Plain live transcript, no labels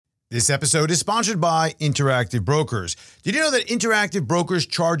This episode is sponsored by Interactive Brokers. Did you know that Interactive Brokers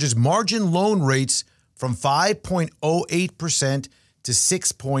charges margin loan rates from 5.08% to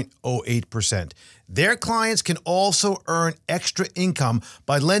 6.08%? Their clients can also earn extra income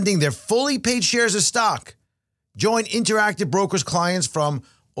by lending their fully paid shares of stock. Join Interactive Brokers clients from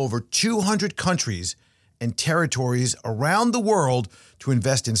over 200 countries and territories around the world to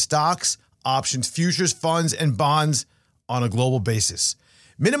invest in stocks, options, futures, funds, and bonds on a global basis.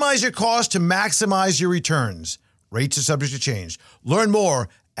 Minimize your cost to maximize your returns. Rates are subject to change. Learn more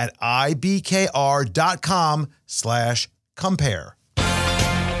at ibkr.com/compare.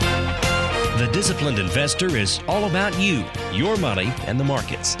 The Disciplined Investor is all about you, your money, and the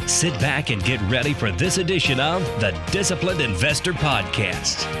markets. Sit back and get ready for this edition of the Disciplined Investor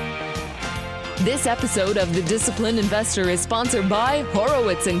Podcast. This episode of The Disciplined Investor is sponsored by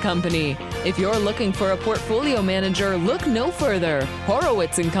Horowitz & Company. If you're looking for a portfolio manager, look no further.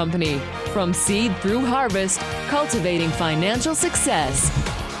 Horowitz & Company. From seed through harvest, cultivating financial success.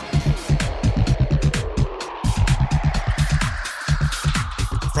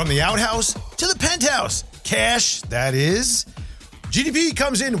 From the outhouse to the penthouse. Cash, that is. GDP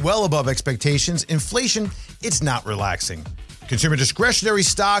comes in well above expectations. Inflation, it's not relaxing. Consumer discretionary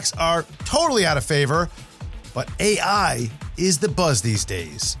stocks are totally out of favor, but AI is the buzz these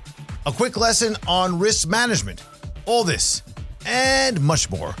days. A quick lesson on risk management. All this and much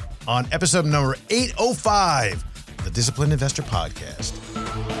more on episode number 805 of the Disciplined Investor Podcast.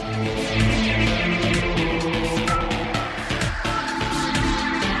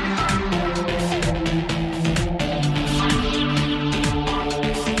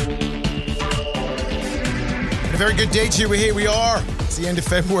 Very good day to you. Here we are. It's the end of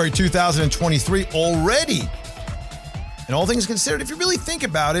February 2023 already. And all things considered, if you really think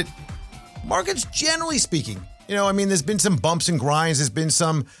about it, markets generally speaking, there's been some bumps and grinds. There's been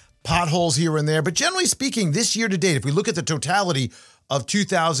some potholes here and there. But generally speaking, this year to date, if we look at the totality of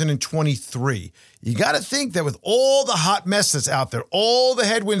 2023, you got to think that with all the hot mess that's out there, all the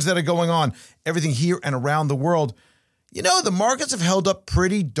headwinds that are going on, everything here and around the world, the markets have held up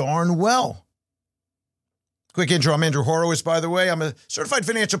pretty darn well. Quick intro, I'm Andrew Horowitz, by the way. I'm a certified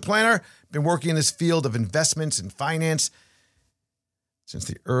financial planner. Been working in this field of investments and finance since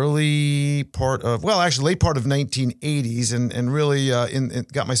the late part of 1980s and really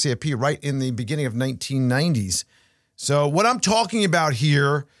got my CIP right in the beginning of 1990s. So what I'm talking about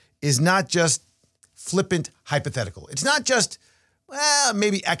here is not just flippant hypothetical. It's not just,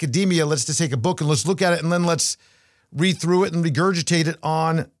 maybe academia. Let's just take a book and let's look at it and then let's read through it and regurgitate it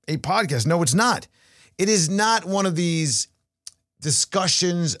on a podcast. No, it's not. It is not one of these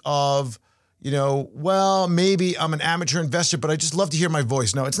discussions of, maybe I'm an amateur investor, but I just love to hear my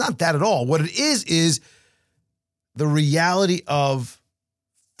voice. No, it's not that at all. What it is the reality of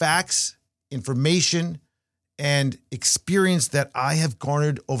facts, information, and experience that I have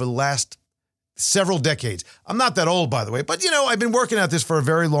garnered over the last several decades. I'm not that old, by the way, but, I've been working at this for a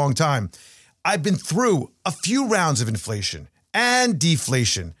very long time. I've been through a few rounds of inflation and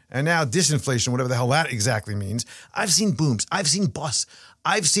deflation, and now disinflation, whatever the hell that exactly means. I've seen booms. I've seen busts.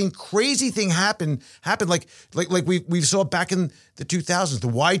 I've seen crazy thing happen like we saw back in the 2000s, the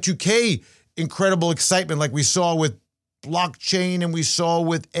Y2K incredible excitement like we saw with blockchain and we saw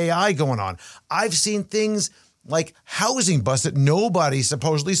with AI going on. I've seen things like housing busts that nobody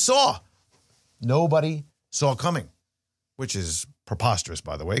supposedly saw. Nobody saw coming, which is preposterous,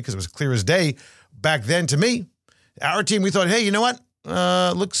 by the way, because it was clear as day back then to me. Our team, we thought, hey, you know what?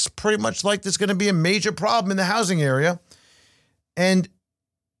 Looks pretty much like there's going to be a major problem in the housing area. And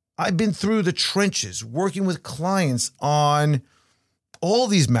I've been through the trenches working with clients on all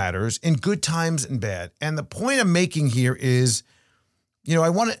these matters in good times and bad. And the point I'm making here is, I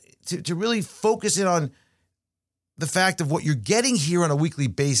want to really focus in on the fact of what you're getting here on a weekly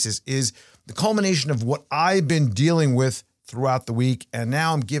basis is the culmination of what I've been dealing with throughout the week, and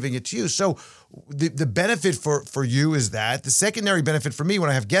now I'm giving it to you. So the benefit for you is that. The secondary benefit for me, when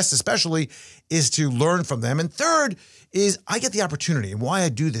I have guests especially, is to learn from them. And third is I get the opportunity, and why I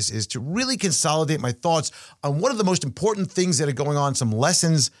do this is to really consolidate my thoughts on one of the most important things that are going on, some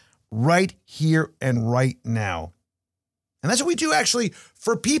lessons right here and right now. And that's what we do actually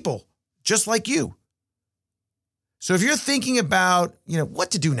for people just like you. So if you're thinking about,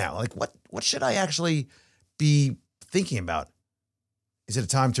 what to do now, like what should I actually be thinking about? Is it a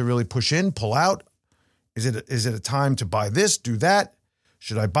time to really push in, pull out? Is it a time to buy this, do that?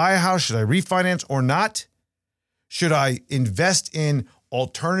 Should I buy a house? Should I refinance or not? Should I invest in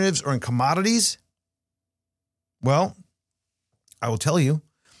alternatives or in commodities? Well, I will tell you,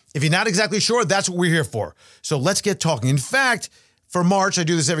 if you're not exactly sure, that's what we're here for. So let's get talking. In fact, for March, I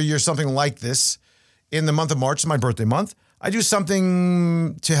do this every year, something like this. In the month of March, it's my birthday month, I do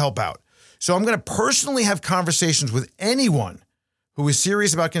something to help out. So I'm going to personally have conversations with anyone who is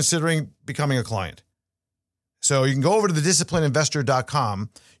serious about considering becoming a client. So you can go over to thedisciplinedinvestor.com.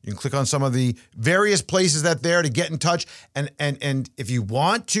 You can click on some of the various places that there to get in touch. And if you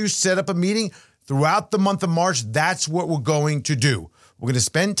want to set up a meeting throughout the month of March, that's what we're going to do. We're going to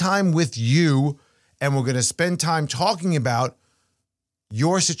spend time with you, and we're going to spend time talking about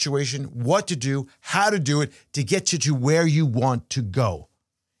your situation, what to do, how to do it to get you to where you want to go.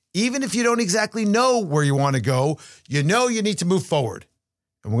 Even if you don't exactly know where you want to go, you know you need to move forward.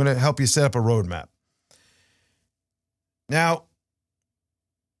 And we're going to help you set up a roadmap. Now,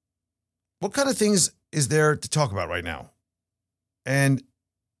 what kind of things is there to talk about right now? And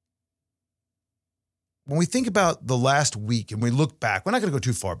when we think about the last week and we look back, we're not going to go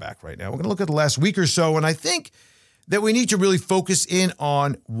too far back right now. We're going to look at the last week or so. And I think that we need to really focus in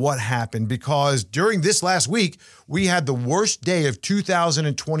on what happened, because during this last week, we had the worst day of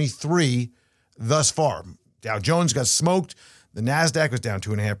 2023 thus far. Dow Jones got smoked. The NASDAQ was down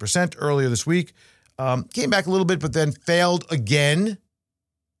 2.5% earlier this week. Came back a little bit, but then failed again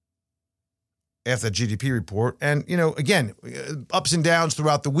after the GDP report. And, again, ups and downs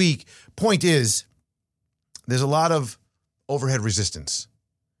throughout the week. Point is, there's a lot of overhead resistance.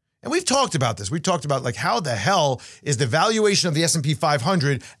 And we've talked about this. We've talked about how the hell is the valuation of the S&P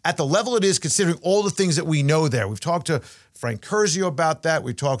 500 at the level it is, considering all the things that we know there. We've talked to Frank Curzio about that.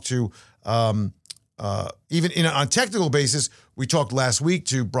 We talked to, even on a technical basis, we talked last week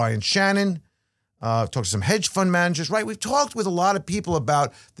to Brian Shannon. Talked to some hedge fund managers, right? We've talked with a lot of people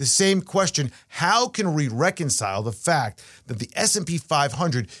about the same question. How can we reconcile the fact that the S&P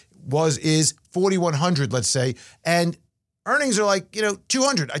 500 is 4,100, let's say, and earnings are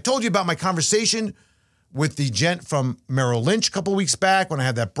 200? I told you about my conversation with the gent from Merrill Lynch a couple of weeks back when I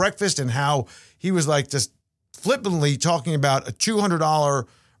had that breakfast, and how he was just flippantly talking about a $200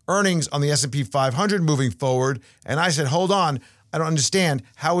 earnings on the S&P 500 moving forward. And I said, hold on, I don't understand.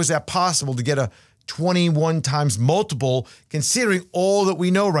 How is that possible to get a 21 times multiple considering all that we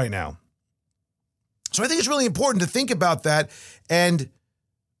know right now? So I think it's really important to think about that and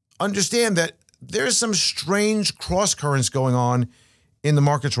understand that there's some strange cross currents going on in the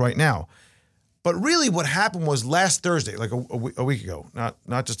markets right now. But really what happened was last Thursday, a week ago,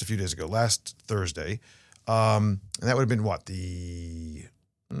 not just a few days ago, last Thursday, and that would have been what, the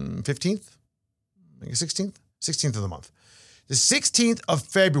 15th? Maybe 16th? 16th of the month. The 16th of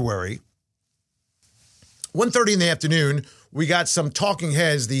February, 1:30 in the afternoon, we got some talking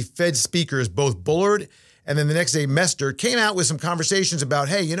heads, the Fed speakers, both Bullard and then the next day Mester, came out with some conversations about,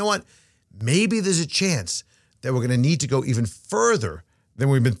 hey, you know what? Maybe there's a chance that we're going to need to go even further than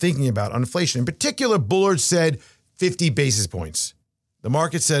we've been thinking about on inflation. In particular, Bullard said 50 basis points. The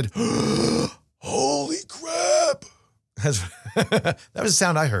market said, holy crap. That was the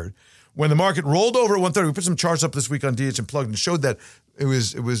sound I heard. When the market rolled over at 1:30, we put some charts up this week on DH Unplugged and showed that there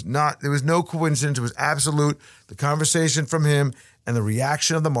was no coincidence. It was absolute. The conversation from him and the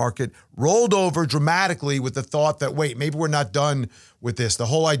reaction of the market rolled over dramatically with the thought that, wait, maybe we're not done with this. The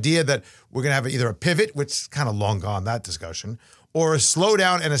whole idea that we're going to have either a pivot, which is kind of long gone, that discussion, or a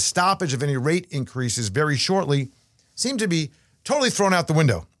slowdown and a stoppage of any rate increases very shortly seemed to be totally thrown out the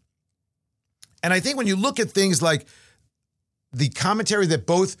window. And I think when you look at things like the commentary that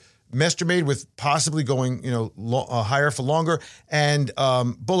both Mester made with possibly going, higher for longer, and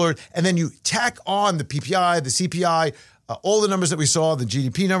Bullard, and then you tack on the PPI, the CPI, all the numbers that we saw, the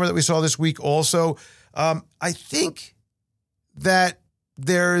GDP number that we saw this week also, I think that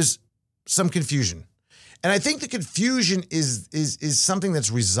there's some confusion. And I think the confusion is something that's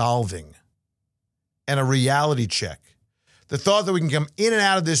resolving and a reality check. The thought that we can come in and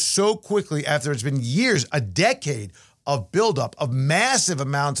out of this so quickly after it's been years, a decade of buildup of massive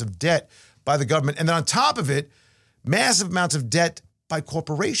amounts of debt by the government. And then on top of it, massive amounts of debt by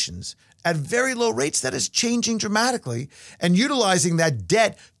corporations at very low rates that is changing dramatically, and utilizing that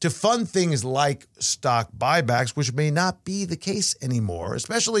debt to fund things like stock buybacks, which may not be the case anymore,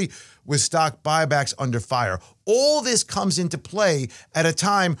 especially with stock buybacks under fire. All this comes into play at a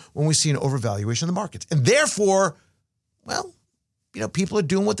time when we see an overvaluation of the markets. And therefore, people are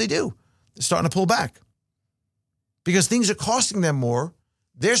doing what they do. They're starting to pull back because things are costing them more.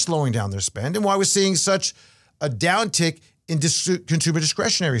 They're slowing down their spend, and why we're seeing such a downtick in consumer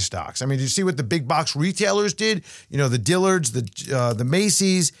discretionary stocks. I mean, did you see what the big box retailers did? The Dillards, the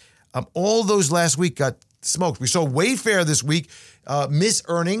Macy's, all those last week got smoked. We saw Wayfair this week miss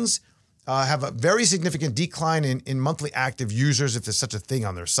earnings, have a very significant decline in monthly active users, if there's such a thing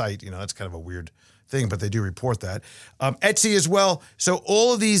on their site. That's kind of a weird thing, but they do report that. Etsy as well. So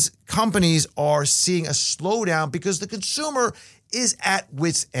all of these companies are seeing a slowdown because the consumer is at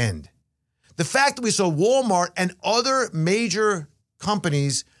wit's end. The fact that we saw Walmart and other major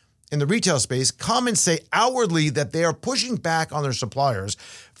companies in the retail space come and say outwardly that they are pushing back on their suppliers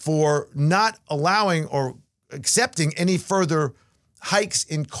for not allowing or accepting any further hikes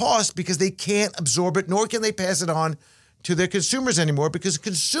in cost because they can't absorb it, nor can they pass it on to their consumers anymore because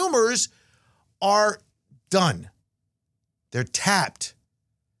consumers are done. They're tapped.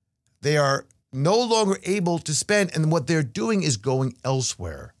 They are no longer able to spend, and what they're doing is going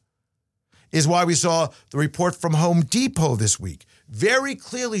elsewhere. Is why we saw the report from Home Depot this week, very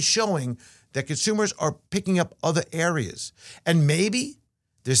clearly showing that consumers are picking up other areas. And maybe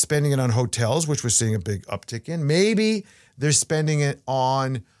they're spending it on hotels, which we're seeing a big uptick in. Maybe they're spending it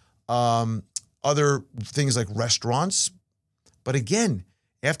on other things like restaurants. But again,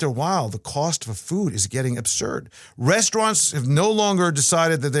 after a while, the cost for food is getting absurd. Restaurants have no longer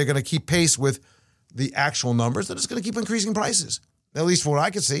decided that they're going to keep pace with the actual numbers. They're just going to keep increasing prices, at least from what I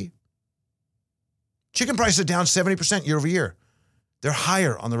can see. Chicken prices are down 70% year over year. They're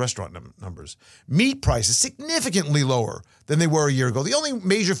higher on the restaurant numbers. Meat prices significantly lower than they were a year ago. The only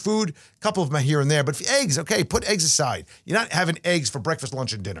major food, a couple of them are here and there, but eggs, okay, put eggs aside. You're not having eggs for breakfast,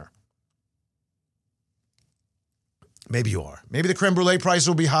 lunch, and dinner. Maybe you are. Maybe the creme brulee prices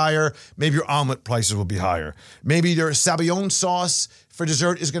will be higher. Maybe your omelet prices will be higher. Maybe your sabayon sauce for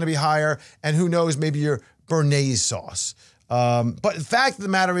dessert is going to be higher. And who knows, maybe your béarnaise sauce. But the fact of the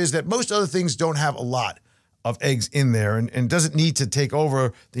matter is that most other things don't have a lot of eggs in there and doesn't need to take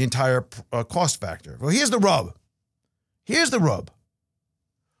over the entire cost factor. Well, here's the rub. Here's the rub.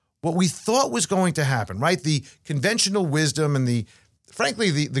 What we thought was going to happen, right? The conventional wisdom and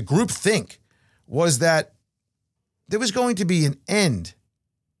frankly, the group think was that there was going to be an end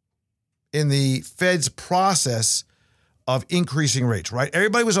in the Fed's process of increasing rates, right?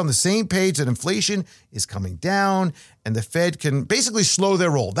 Everybody was on the same page that inflation is coming down and the Fed can basically slow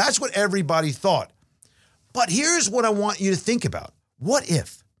their roll. That's what everybody thought. But here's what I want you to think about. What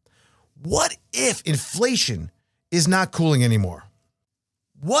if? What if inflation is not cooling anymore?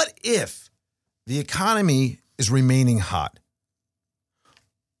 What if the economy is remaining hot?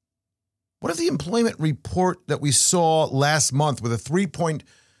 What if the employment report that we saw last month with a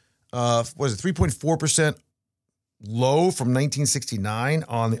 3.4% low from 1969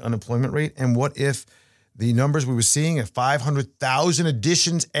 on the unemployment rate? And what if the numbers we were seeing at 500,000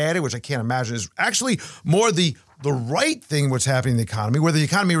 additions added, which I can't imagine is actually more the right thing what's happening in the economy, where the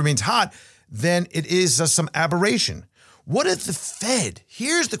economy remains hot, than it is some aberration. What if the Fed,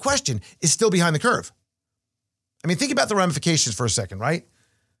 here's the question, is still behind the curve? I mean, think about the ramifications for a second, right?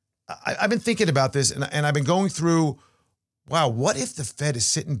 I've been thinking about this and I've been going through, wow, what if the Fed is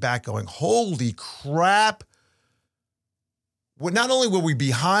sitting back going, holy crap? Well, not only were we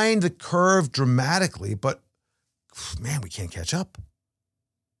behind the curve dramatically, but man, we can't catch up.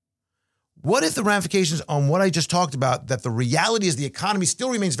 What if the ramifications on what I just talked about, that the reality is the economy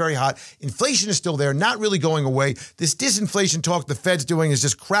still remains very hot, inflation is still there, not really going away, this disinflation talk the Fed's doing is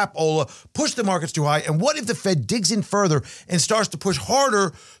just crapola, push the markets too high, and what if the Fed digs in further and starts to push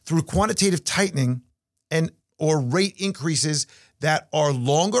harder through quantitative tightening and or rate increases that are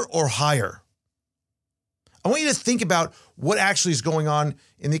longer or higher? I want you to think about what actually is going on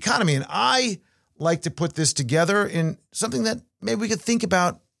in the economy, and I like to put this together in something that maybe we could think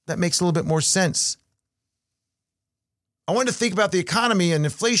about that makes a little bit more sense. I want to think about the economy and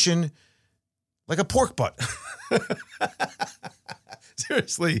inflation like a pork butt.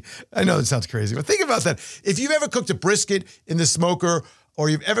 Seriously, I know that sounds crazy, but think about that. If you've ever cooked a brisket in the smoker, or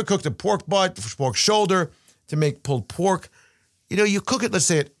you've ever cooked a pork butt, pork shoulder to make pulled pork, you cook it, let's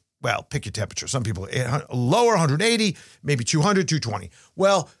say it, well, pick your temperature. Some people, lower 180, maybe 200, 220.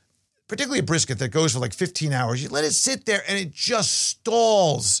 Well, particularly a brisket that goes for like 15 hours, you let it sit there and it just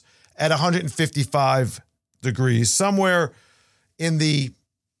stalls at 155 degrees, somewhere in the,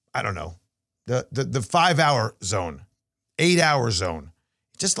 I don't know, the 5-hour zone, 8-hour zone.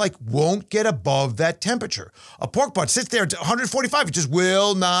 It just like won't get above that temperature. A pork butt sits there at 145, it just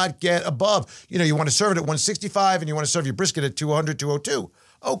will not get above. You want to serve it at 165 and you want to serve your brisket at 200, 202.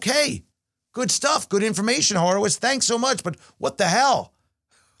 Okay, good stuff, good information, Horowitz. Thanks so much, but what the hell?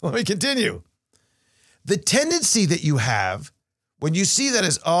 Let me continue. The tendency that you have when you see that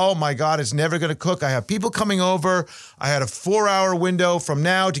as, oh my God, it's never going to cook. I have people coming over. I had a 4-hour window from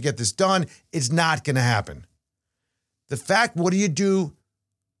now to get this done. It's not going to happen. The fact, what do you do?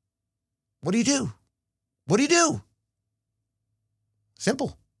 What do you do? What do you do?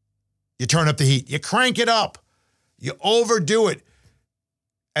 Simple. You turn up the heat. You crank it up. You overdo it.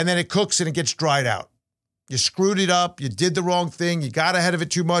 and then it cooks and it gets dried out. You screwed it up. You did the wrong thing. You got ahead of it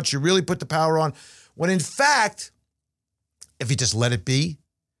too much. You really put the power on. When in fact, if you just let it be,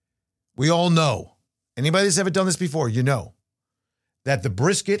 we all know, anybody that's ever done this before, you know, that the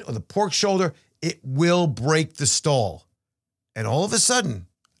brisket or the pork shoulder, it will break the stall. And all of a sudden,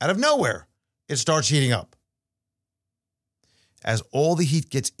 out of nowhere, it starts heating up. As all the heat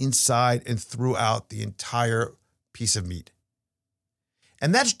gets inside and throughout the entire piece of meat.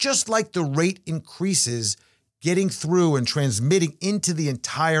 And that's just like the rate increases getting through and transmitting into the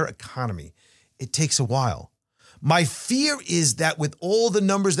entire economy. It takes a while. My fear is that with all the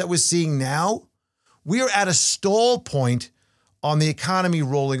numbers that we're seeing now, we are at a stall point on the economy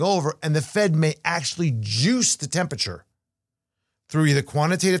rolling over, and the Fed may actually juice the temperature through either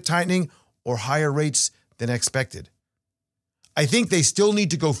quantitative tightening or higher rates than expected. I think they still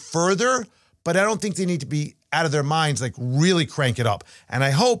need to go further, but I don't think they need to be out of their minds, like really crank it up. And I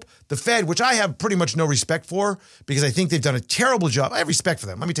hope the Fed, which I have pretty much no respect for because I think they've done a terrible job. I have respect for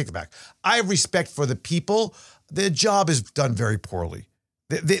them. Let me take it back. I have respect for the people. Their job is done very poorly.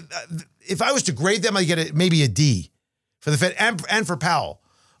 If I was to grade them, I'd get maybe a D for the Fed and for Powell.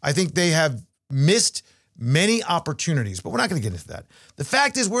 I think they have missed many opportunities, but we're not going to get into that. The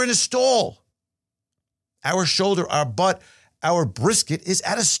fact is we're in a stall. Our shoulder, our butt, our brisket is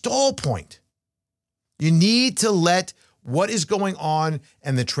at a stall point. You need to let what is going on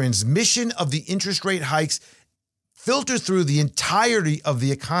and the transmission of the interest rate hikes filter through the entirety of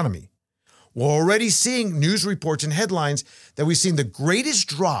the economy. We're already seeing news reports and headlines that we've seen the greatest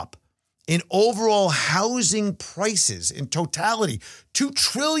drop in overall housing prices in totality, $2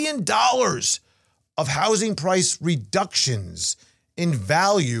 trillion of housing price reductions in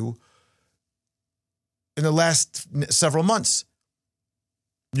value in the last several months.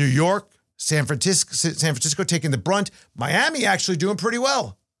 New York, San Francisco taking the brunt. Miami actually doing pretty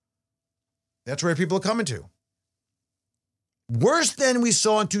well. That's where people are coming to. Worse than we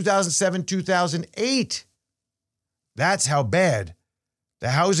saw in 2007, 2008. That's how bad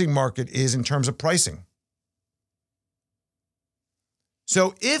the housing market is in terms of pricing.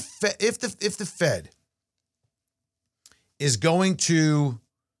 So if the Fed is going to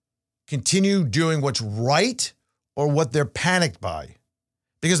continue doing what's right or what they're panicked by,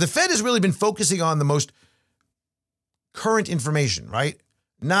 because the Fed has really been focusing on the most current information, right?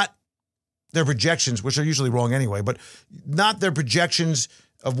 Not their projections, which are usually wrong anyway, but not their projections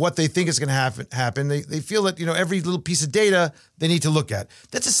of what they think is going to happen. They feel that, every little piece of data they need to look at.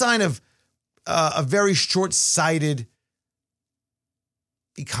 That's a sign of a very short-sighted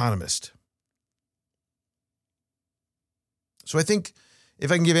economist. So I think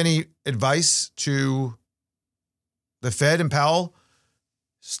if I can give any advice to the Fed and Powell,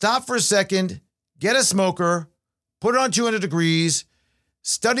 stop for a second, get a smoker, put it on 200 degrees,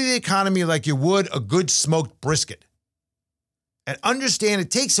 study the economy like you would a good smoked brisket. And understand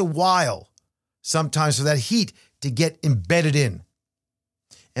it takes a while sometimes for that heat to get embedded in.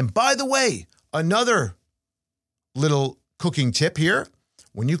 And by the way, another little cooking tip here,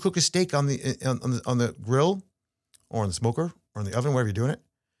 when you cook a steak on the grill or on the smoker or in the oven, wherever you're doing it,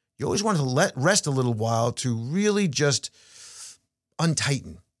 you always want to let rest a little while to really just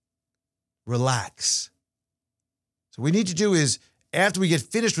untighten, relax. So what we need to do is, after we get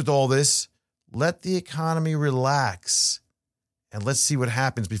finished with all this, let the economy relax and let's see what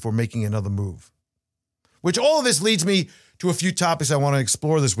happens before making another move. Which all of this leads me to a few topics I want to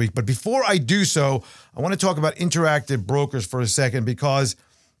explore this week. But before I do so, I want to talk about Interactive Brokers for a second, because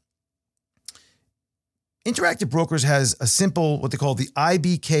Interactive Brokers has a simple, what they call the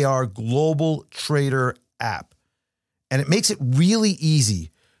IBKR Global Trader app. And it makes it really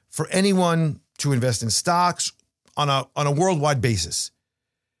easy for anyone to invest in stocks on a worldwide basis.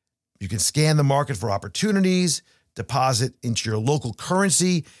 You can scan the market for opportunities, deposit into your local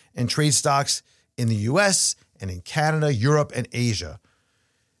currency, and trade stocks in the US and in Canada, Europe, and Asia.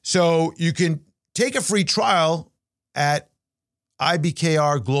 So you can take a free trial at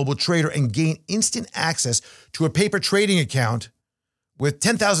IBKR Global Trader and gain instant access to a paper trading account with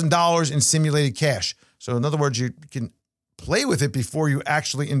 $10,000 in simulated cash. So in other words, you can play with it before you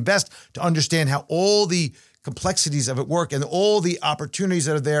actually invest to understand how all the complexities of it work and all the opportunities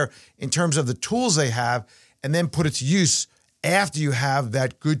that are there in terms of the tools they have, and then put it to use after you have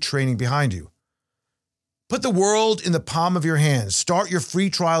that good training behind you. Put the world in the palm of your hands. Start your free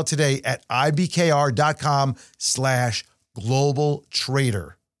trial today at ibkr.com/global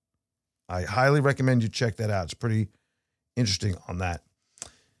trader. I highly recommend you check that out. It's pretty interesting on that.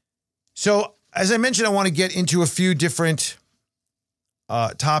 So, as I mentioned, I want to get into a few different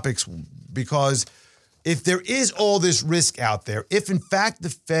topics, because if there is all this risk out there, if in fact the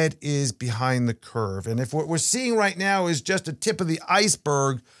Fed is behind the curve, and if what we're seeing right now is just a tip of the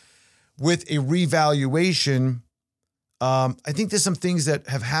iceberg with a revaluation, I think there's some things that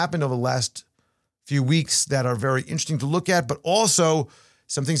have happened over the last few weeks that are very interesting to look at, but also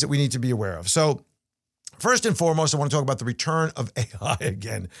some things that we need to be aware of. So first and foremost, I want to talk about the return of AI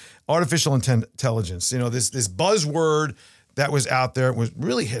again, artificial intelligence. You know, this buzzword that was out there was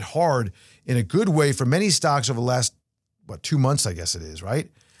really hit hard in a good way for many stocks over the last, 2 months, I guess it is, right?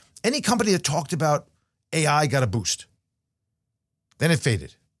 Any company that talked about AI got a boost. Then it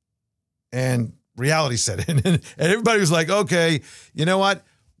faded. And reality set in. And everybody was like, okay, you know what?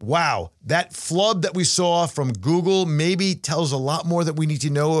 Wow, that flub that we saw from Google maybe tells a lot more that we need to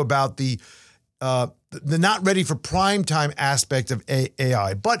know about the not ready for prime time aspect of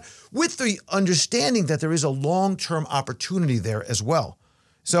AI, but with the understanding that there is a long-term opportunity there as well.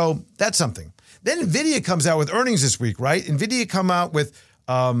 So that's something. Then NVIDIA comes out with earnings this week, right? NVIDIA come out with,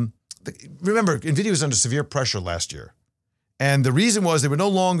 remember, NVIDIA was under severe pressure last year. And the reason was they were no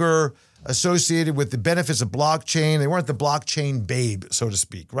longer associated with the benefits of blockchain. They weren't the blockchain babe, so to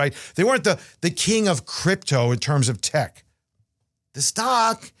speak, right? They weren't the king of crypto in terms of tech. The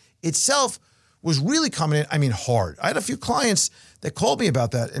stock itself was really coming in, hard. I had a few clients that called me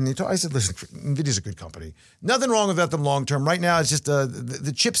about that, and I said, listen, NVIDIA's a good company. Nothing wrong with that long term. Right now, it's just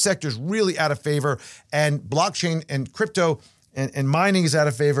the chip sector is really out of favor, and blockchain and crypto and mining is out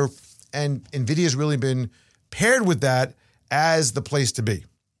of favor, and NVIDIA has really been paired with that as the place to be.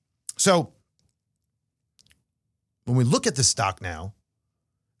 So when we look at the stock now,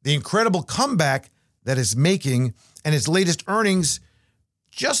 the incredible comeback that it's making and its latest earnings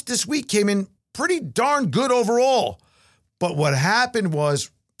just this week came in pretty darn good overall. But what happened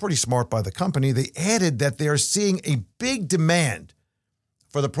was pretty smart by the company. They added that they are seeing a big demand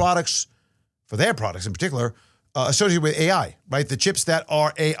for the products, for their products in particular, associated with AI, right? The chips that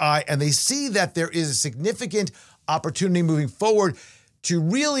are AI. And they see that there is a significant opportunity moving forward to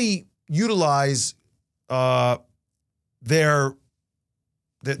really utilize their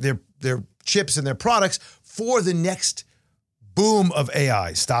chips and their products for the next boom of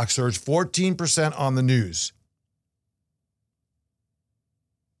AI. Stock surge 14% on the news.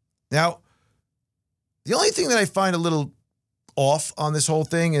 Now, the only thing that I find a little off on this whole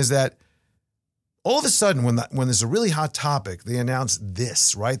thing is that all of a sudden, when there's a really hot topic, they announce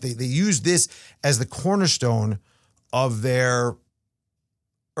this, right? They use this as the cornerstone of their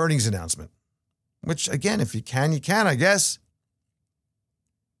earnings announcement, which, again, if you can, I guess.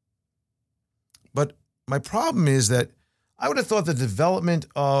 But my problem is that I would have thought the development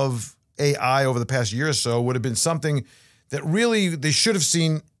of AI over the past year or so would have been something that really they should have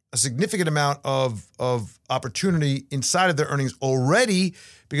seen a significant amount of opportunity inside of their earnings already,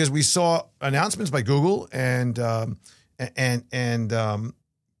 because we saw announcements by Google and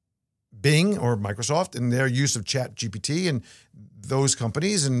Bing or Microsoft and their use of ChatGPT and those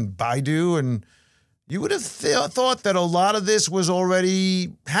companies and Baidu, and you would have thought that a lot of this was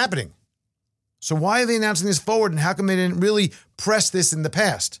already happening. So why are they announcing this forward, and how come they didn't really press this in the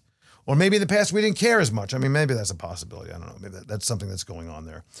past? Or maybe in the past we didn't care as much. Maybe that's a possibility. I don't know. Maybe that's something that's going on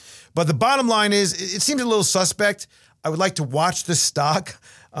there. But the bottom line is, it seems a little suspect. I would like to watch the stock.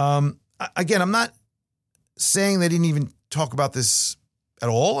 Again, I'm not saying they didn't even talk about this at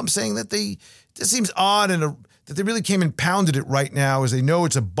all. I'm saying that this seems odd and that they really came and pounded it right now, as they know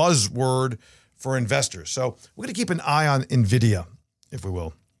it's a buzzword for investors. So we're going to keep an eye on NVIDIA, if we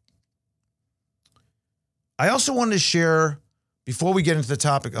will. I also wanted to share, before we get into the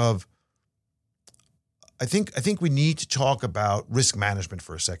topic of, I think we need to talk about risk management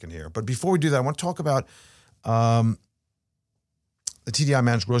for a second here. But before we do that, I want to talk about the TDI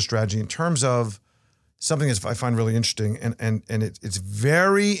managed growth strategy in terms of something that I find really interesting. And it's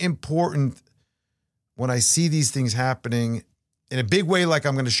very important when I see these things happening in a big way, like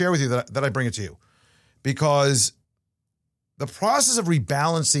I'm going to share with you, that I bring it to you. Because the process of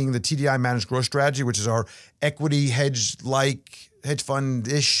rebalancing the TDI managed growth strategy, which is our equity hedge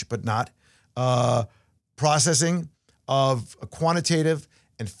fund-ish, but not, processing of a quantitative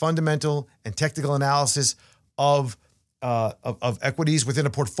and fundamental and technical analysis of equities within a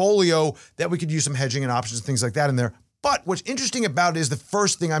portfolio that we could use some hedging and options and things like that in there. But what's interesting about it is the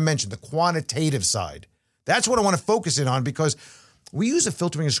first thing I mentioned, the quantitative side. That's what I want to focus in on, because we use a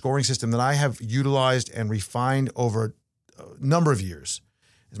filtering and scoring system that I have utilized and refined over a number of years.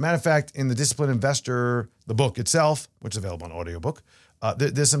 As a matter of fact, in the Disciplined Investor, the book itself, which is available on audiobook,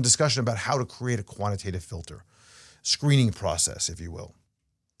 there's some discussion about how to create a quantitative filter, screening process, if you will,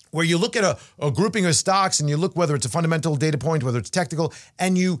 where you look at a grouping of stocks and you look whether it's a fundamental data point, whether it's technical,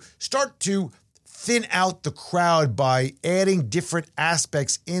 and you start to thin out the crowd by adding different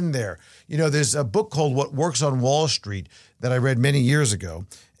aspects in there. You know, there's a book called What Works on Wall Street that I read many years ago.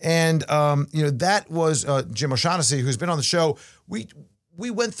 And, that was Jim O'Shaughnessy, who's been on the show. We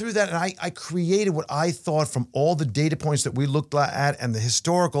went through that, and I created what I thought from all the data points that we looked at and the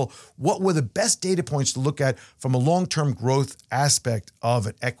historical, what were the best data points to look at from a long-term growth aspect of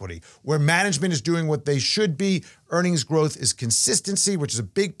an equity, where management is doing what they should be. Earnings growth is consistency, which is a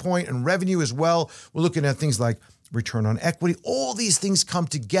big point, and revenue as well. We're looking at things like return on equity. All these things come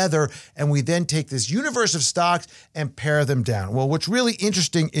together, and we then take this universe of stocks and pare them down. Well, what's really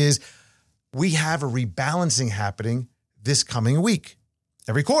interesting is we have a rebalancing happening this coming week.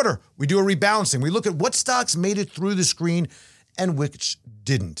 Every quarter, we do a rebalancing. We look at what stocks made it through the screen and which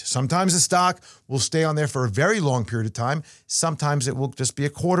didn't. Sometimes the stock will stay on there for a very long period of time. Sometimes it will just be a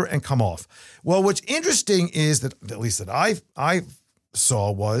quarter and come off. Well, what's interesting is that, at least that I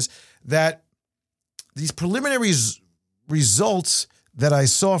saw, was that these preliminary results that I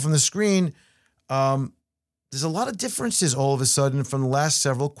saw from the screen, there's a lot of differences all of a sudden from the last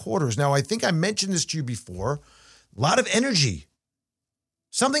several quarters. Now, I think I mentioned this to you before. A lot of energy.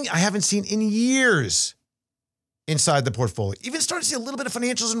 Something I haven't seen in years inside the portfolio. Even starting to see a little bit of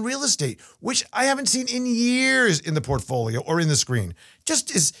financials and real estate, which I haven't seen in years in the portfolio or in the screen.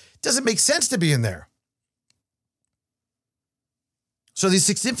 Doesn't make sense to be in there. So these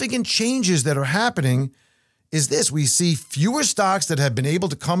significant changes that are happening is this. We see fewer stocks that have been able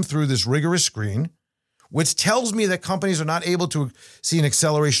to come through this rigorous screen, which tells me that companies are not able to see an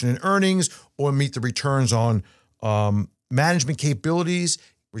acceleration in earnings or meet the returns on management capabilities,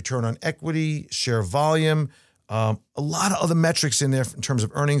 return on equity, share volume, a lot of other metrics in there in terms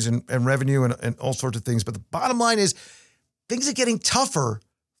of earnings and revenue and all sorts of things. But the bottom line is things are getting tougher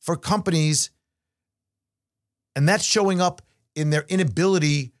for companies, and that's showing up in their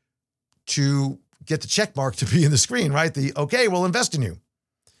inability to get the check mark to be in the screen, right? Okay, we'll invest in you.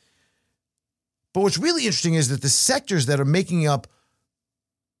 But what's really interesting is that the sectors that are making up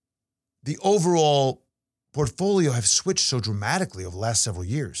the overall portfolio have switched so dramatically over the last several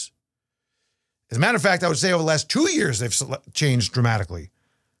years. As a matter of fact, I would say over the last 2 years, they've changed dramatically.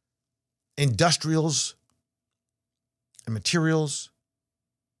 Industrials and materials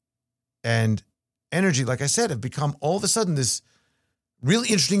and energy, like I said, have become all of a sudden this really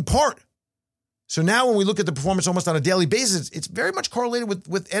interesting part. So now when we look at the performance almost on a daily basis, it's very much correlated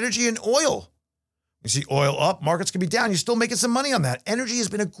with energy and oil. You see oil up, markets can be down. You're still making some money on that. Energy has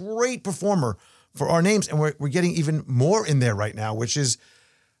been a great performer for our names, and we're getting even more in there right now, which is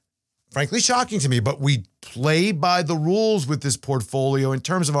frankly shocking to me. But we play by the rules with this portfolio in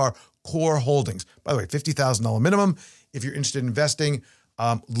terms of our core holdings. By the way, $50,000 minimum if you're interested in investing.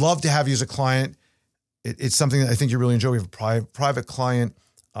 Love to have you as a client. It's something that I think you really enjoy. We have a private client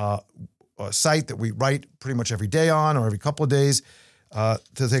site that we write pretty much every day on, or every couple of days to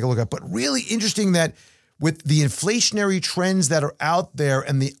take a look at. But really interesting that with the inflationary trends that are out there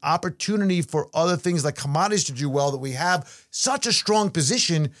and the opportunity for other things like commodities to do well, that we have such a strong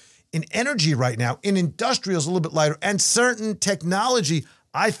position in energy right now, in industrials a little bit lighter, and certain technology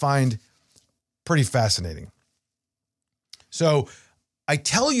I find pretty fascinating. So I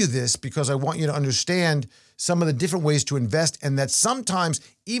tell you this because I want you to understand some of the different ways to invest, and that sometimes,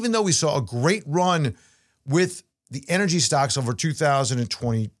 even though we saw a great run with the energy stocks over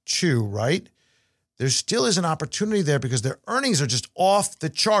 2022, right? There still is an opportunity there because their earnings are just off the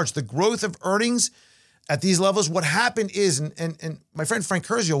charts. The growth of earnings at these levels, what happened is, and my friend Frank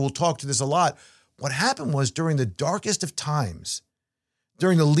Curzio will talk to this a lot, what happened was during the darkest of times,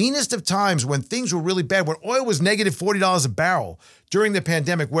 during the leanest of times when things were really bad, when oil was negative $40 a barrel during the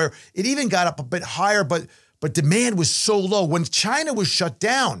pandemic, where it even got up a bit higher, but demand was so low, when China was shut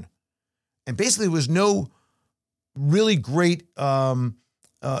down, and basically there was no really great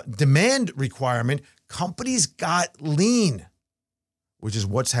demand requirement, companies got lean, which is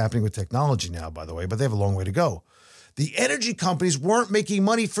what's happening with technology now, by the way, but they have a long way to go. The energy companies weren't making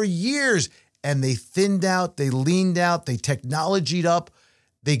money for years, and they thinned out, they leaned out, they technologied up,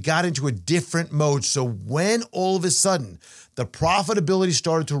 they got into a different mode. So when all of a sudden the profitability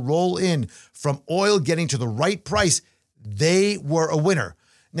started to roll in from oil getting to the right price, they were a winner.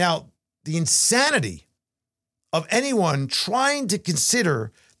 Now, the insanity of anyone trying to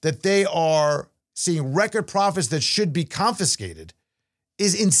consider that they are seeing record profits that should be confiscated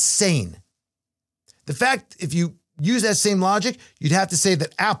is insane. The fact, if you use that same logic, you'd have to say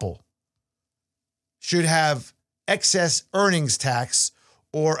that Apple should have excess earnings tax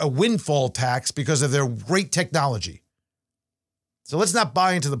or a windfall tax because of their great technology. So let's not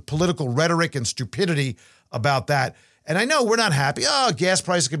buy into the political rhetoric and stupidity about that. And I know we're not happy. Oh, gas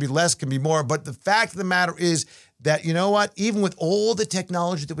prices could be less, can be more. But the fact of the matter is that, you know what? Even with all the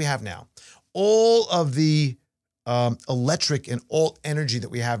technology that we have now, all of the electric and alt energy that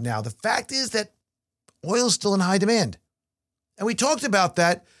we have now, the fact is that oil is still in high demand. And we talked about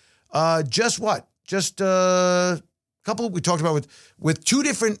that we talked about with two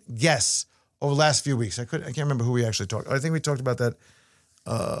different guests over the last few weeks. I can't remember who we actually talked. I think we talked about that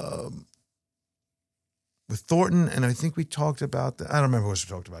with Thornton, and I think we talked about that. I don't remember who we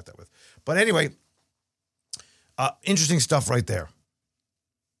talked about that with. But anyway, interesting stuff right there.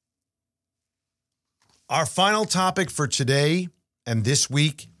 Our final topic for today and this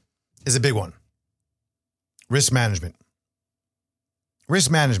week is a big one. Risk management. Risk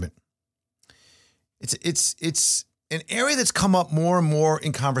management. It's an area that's come up more and more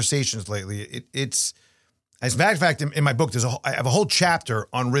in conversations lately. It's as a matter of fact, in my book, I have a whole chapter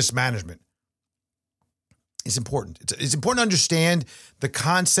on risk management. It's important. It's important to understand the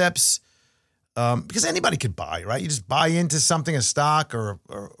concepts because anybody could buy, right? You just buy into something, a stock or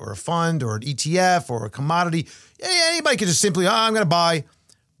a fund or an ETF or a commodity. Anybody could just simply, I'm going to buy.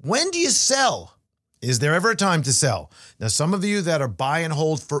 When do you sell? Is there ever a time to sell? Now, some of you that are buy and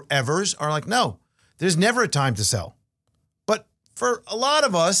hold forevers are like, no, there's never a time to sell. But for a lot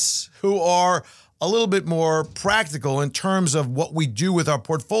of us who are a little bit more practical in terms of what we do with our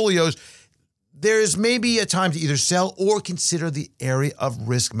portfolios, there's maybe a time to either sell or consider the area of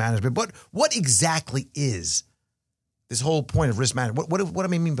risk management. But what exactly is this whole point of risk management? What do I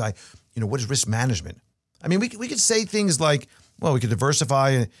mean by, what is risk management? I mean, we could say things like, well, we could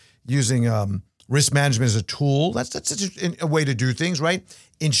diversify using risk management as a tool. That's a way to do things, right?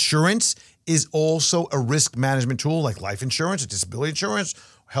 Insurance is also a risk management tool, like life insurance, disability insurance,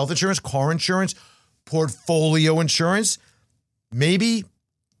 health insurance, car insurance, portfolio insurance. Maybe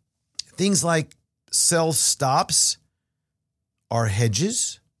things like sell stops are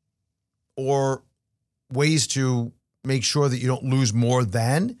hedges or ways to make sure that you don't lose more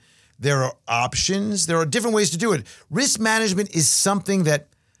than. There are options. There are different ways to do it. Risk management is something that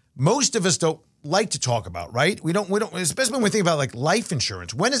most of us don't like to talk about, right? We don't, especially when we think about like life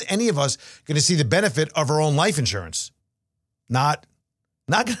insurance. When is any of us going to see the benefit of our own life insurance? Not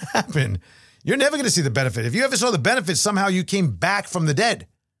going to happen. You're never going to see the benefit. If you ever saw the benefit, somehow you came back from the dead.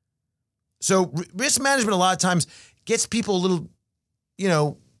 So risk management a lot of times gets people a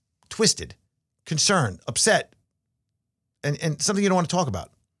little, twisted, concerned, upset, and something you don't want to talk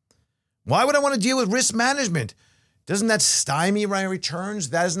about. Why would I want to deal with risk management? Doesn't that stymie my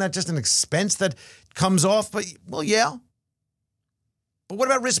returns? Isn't that just an expense that comes off? Well, yeah. But what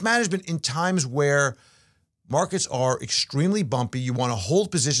about risk management in times where markets are extremely bumpy? You want to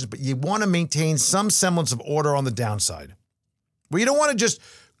hold positions, but you want to maintain some semblance of order on the downside. Well, you don't want to just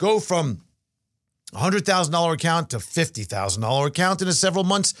go from $100,000 account to $50,000 account in several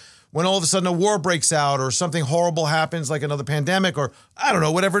months when all of a sudden a war breaks out or something horrible happens like another pandemic or I don't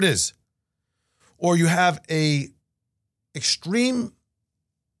know, whatever it is. Or you have a extreme,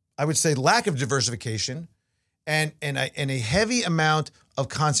 I would say, lack of diversification and a heavy amount of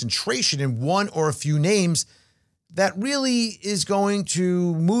concentration in one or a few names that really is going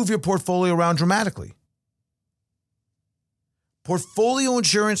to move your portfolio around dramatically. Portfolio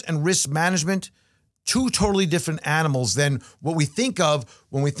insurance and risk management, two totally different animals than what we think of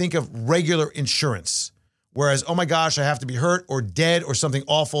when we think of regular insurance. Whereas, oh my gosh, I have to be hurt or dead or something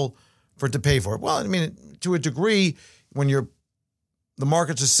awful for it to pay for it. Well, I mean, to a degree, when the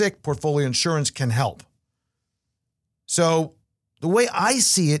markets are sick, portfolio insurance can help. So the way I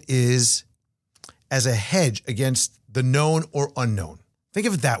see it is as a hedge against the known or unknown. Think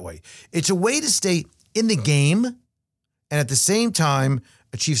of it that way. It's a way to stay in the game and at the same time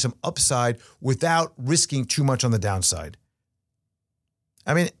achieve some upside without risking too much on the downside.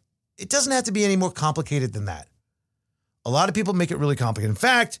 I mean, it doesn't have to be any more complicated than that. A lot of people make it really complicated. In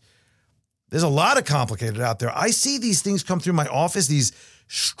fact, there's a lot of complicated out there. I see these things come through my office, these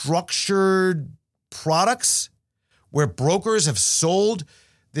structured products where brokers have sold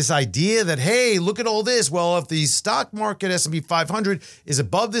this idea that, hey, look at all this. Well, if the stock market S&P 500 is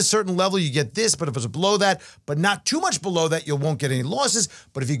above this certain level, you get this. But if it's below that, but not too much below that, you won't get any losses.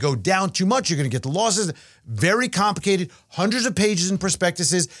 But if you go down too much, you're going to get the losses. Very complicated, hundreds of pages in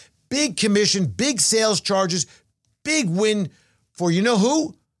prospectuses, big commission, big sales charges, big win for you know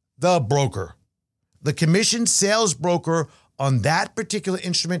who? The broker. The commission sales broker on that particular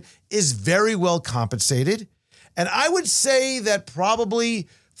instrument is very well compensated. And I would say that probably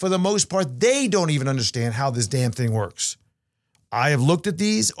for the most part, they don't even understand how this damn thing works. I have looked at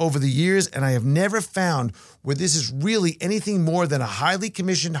these over the years and I have never found where this is really anything more than a highly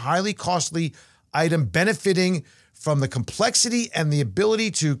commissioned, highly costly item benefiting from the complexity and the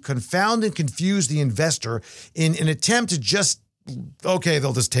ability to confound and confuse the investor in an attempt to just, okay,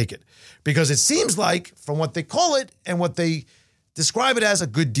 they'll just take it. Because it seems like, from what they call it and what they describe it as, a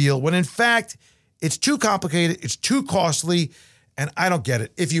good deal, when in fact, it's too complicated, it's too costly, and I don't get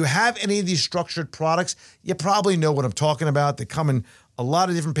it. If you have any of these structured products, you probably know what I'm talking about. They come in a lot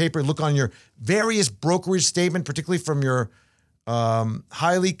of different paper. Look on your various brokerage statement, particularly from your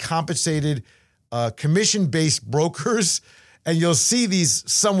highly compensated commission-based brokers, and you'll see these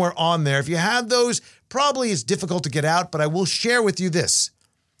somewhere on there. If you have those, probably it's difficult to get out, but I will share with you this.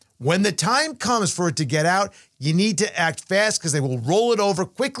 When the time comes for it to get out, you need to act fast because they will roll it over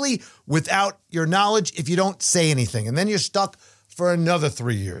quickly without your knowledge if you don't say anything. And then you're stuck for another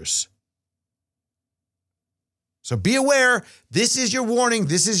 3 years. So be aware. This is your warning.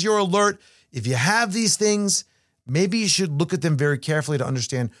 This is your alert. If you have these things, maybe you should look at them very carefully to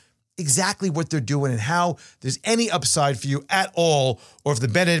understand exactly what they're doing and how there's any upside for you at all, or if the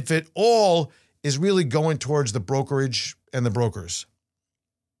benefit all is really going towards the brokerage and the brokers.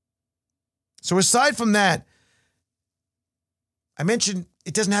 So aside from that, I mentioned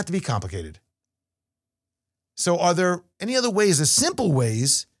it doesn't have to be complicated. So are there any other ways, the simple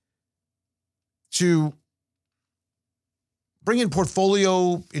ways, to bring in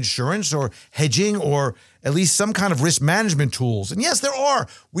portfolio insurance or hedging or at least some kind of risk management tools? And yes, there are.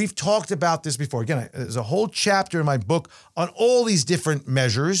 We've talked about this before. Again, there's a whole chapter in my book on all these different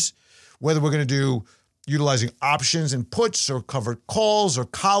measures, whether we're going to do utilizing options and puts or covered calls or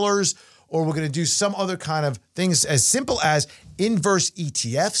collars, or we're going to do some other kind of things as simple as inverse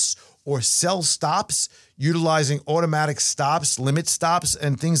ETFs or sell stops, utilizing automatic stops, limit stops,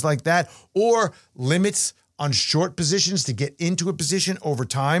 and things like that, or limits on short positions to get into a position over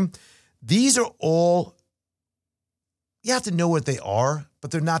time. These are all, you have to know what they are,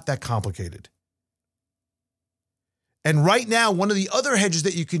 but they're not that complicated. And right now, one of the other hedges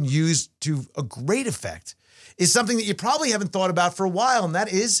that you can use to a great effect is something that you probably haven't thought about for a while, and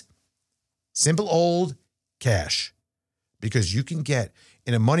that is simple old cash. Because you can get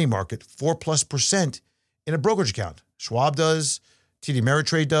in a money market 4+% in a brokerage account. Schwab does, TD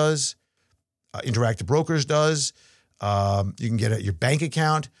Ameritrade does, Interactive Brokers does. You can get it at your bank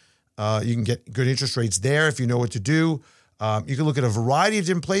account. You can get good interest rates there if you know what to do. You can look at a variety of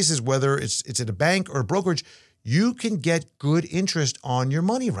different places, whether it's at a bank or a brokerage. You can get good interest on your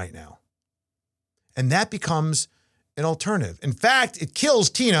money right now. And that becomes an alternative. In fact, it kills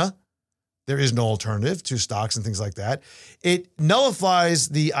TINA. There is no alternative to stocks and things like that. It nullifies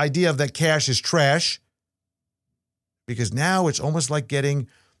the idea of that cash is trash, because now it's almost like getting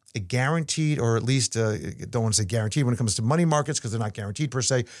a guaranteed, or at least, don't want to say guaranteed when it comes to money markets because they're not guaranteed per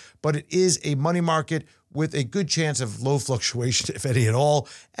se, but it is a money market with a good chance of low fluctuation, if any at all,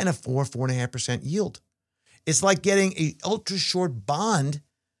 and a 4.5% yield. It's like getting an ultra short bond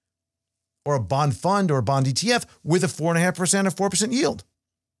or a bond fund or a bond ETF with a 4.5% or 4% yield.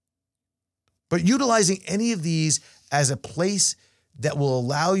 But utilizing any of these as a place that will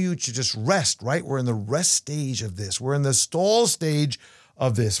allow you to just rest, right? We're in the rest stage of this. We're in the stall stage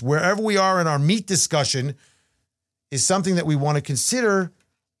of this. Wherever we are in our meat discussion is something that we want to consider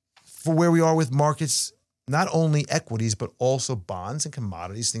for where we are with markets, not only equities, but also bonds and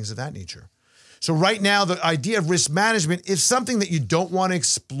commodities, things of that nature. So right now, the idea of risk management is something that you don't want to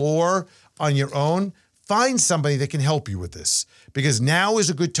explore on your own. Find somebody that can help you with this, because now is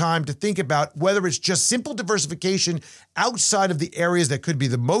a good time to think about whether it's just simple diversification outside of the areas that could be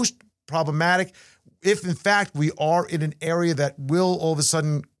the most problematic. If in fact we are in an area that will all of a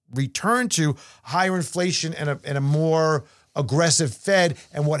sudden return to higher inflation and a more aggressive Fed,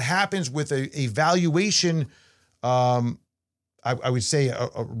 and what happens with a valuation, I would say a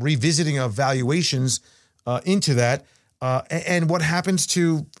revisiting of valuations into that. And what happens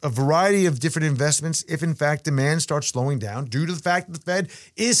to a variety of different investments if, in fact, demand starts slowing down due to the fact that the Fed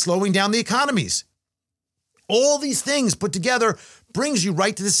is slowing down the economies. All these things put together brings you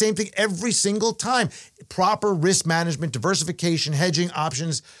right to the same thing every single time. Proper risk management, diversification, hedging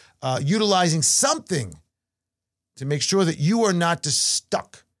options, utilizing something to make sure that you are not just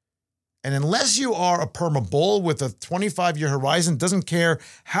stuck. And unless you are a perma bull with a 25-year horizon, doesn't care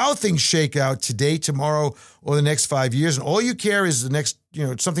how things shake out today, tomorrow, or the next 5 years, and all you care is the next,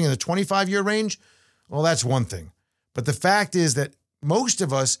 something in the 25-year range, well, that's one thing. But the fact is that most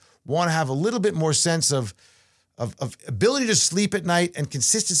of us want to have a little bit more sense of ability to sleep at night and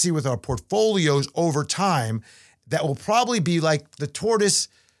consistency with our portfolios over time. That will probably be like the tortoise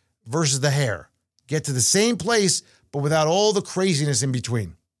versus the hare. Get to the same place, but without all the craziness in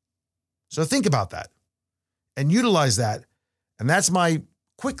between. So think about that and utilize that. And that's my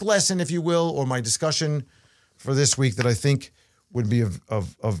quick lesson, if you will, or my discussion for this week that I think would be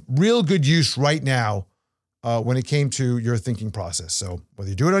of real good use right now when it came to your thinking process. So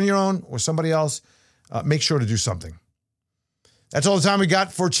whether you do it on your own or somebody else, make sure to do something. That's all the time we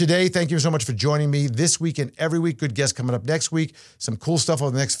got for today. Thank you so much for joining me this week and every week. Good guests coming up next week. Some cool stuff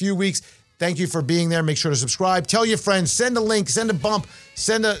over the next few weeks. Thank you for being there. Make sure to subscribe. Tell your friends. Send a link. Send a bump.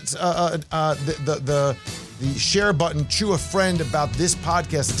 Send the share button to a friend about this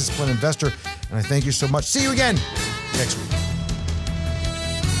podcast, The Disciplined Investor. And I thank you so much. See you again next week.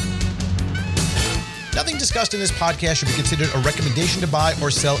 Nothing discussed in this podcast should be considered a recommendation to buy or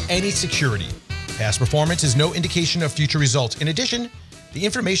sell any security. Past performance is no indication of future results. In addition, the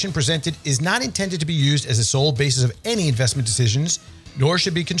information presented is not intended to be used as the sole basis of any investment decisions, nor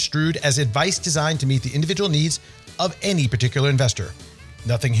should be construed as advice designed to meet the individual needs of any particular investor.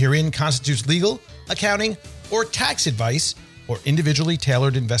 Nothing herein constitutes legal, accounting, or tax advice or individually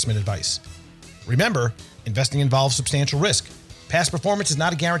tailored investment advice. Remember, investing involves substantial risk. Past performance is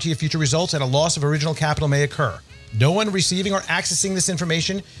not a guarantee of future results, and a loss of original capital may occur. No one receiving or accessing this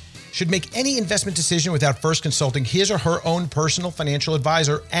information should make any investment decision without first consulting his or her own personal financial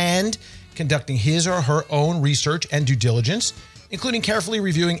advisor and conducting his or her own research and due diligence, including carefully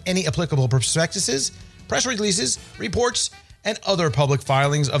reviewing any applicable prospectuses, press releases, reports, and other public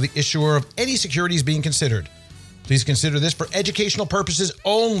filings of the issuer of any securities being considered. Please consider this for educational purposes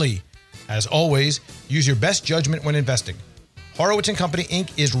only. As always, use your best judgment when investing. Horowitz & Company,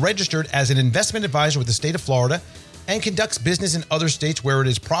 Inc. is registered as an investment advisor with the state of Florida and conducts business in other states where it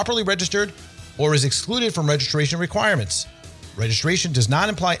is properly registered or is excluded from registration requirements. Registration does not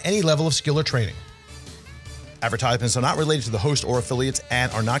imply any level of skill or training. Advertisements are not related to the host or affiliates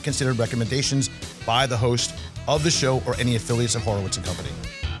and are not considered recommendations by the host of the show or any affiliates of Horowitz & Company.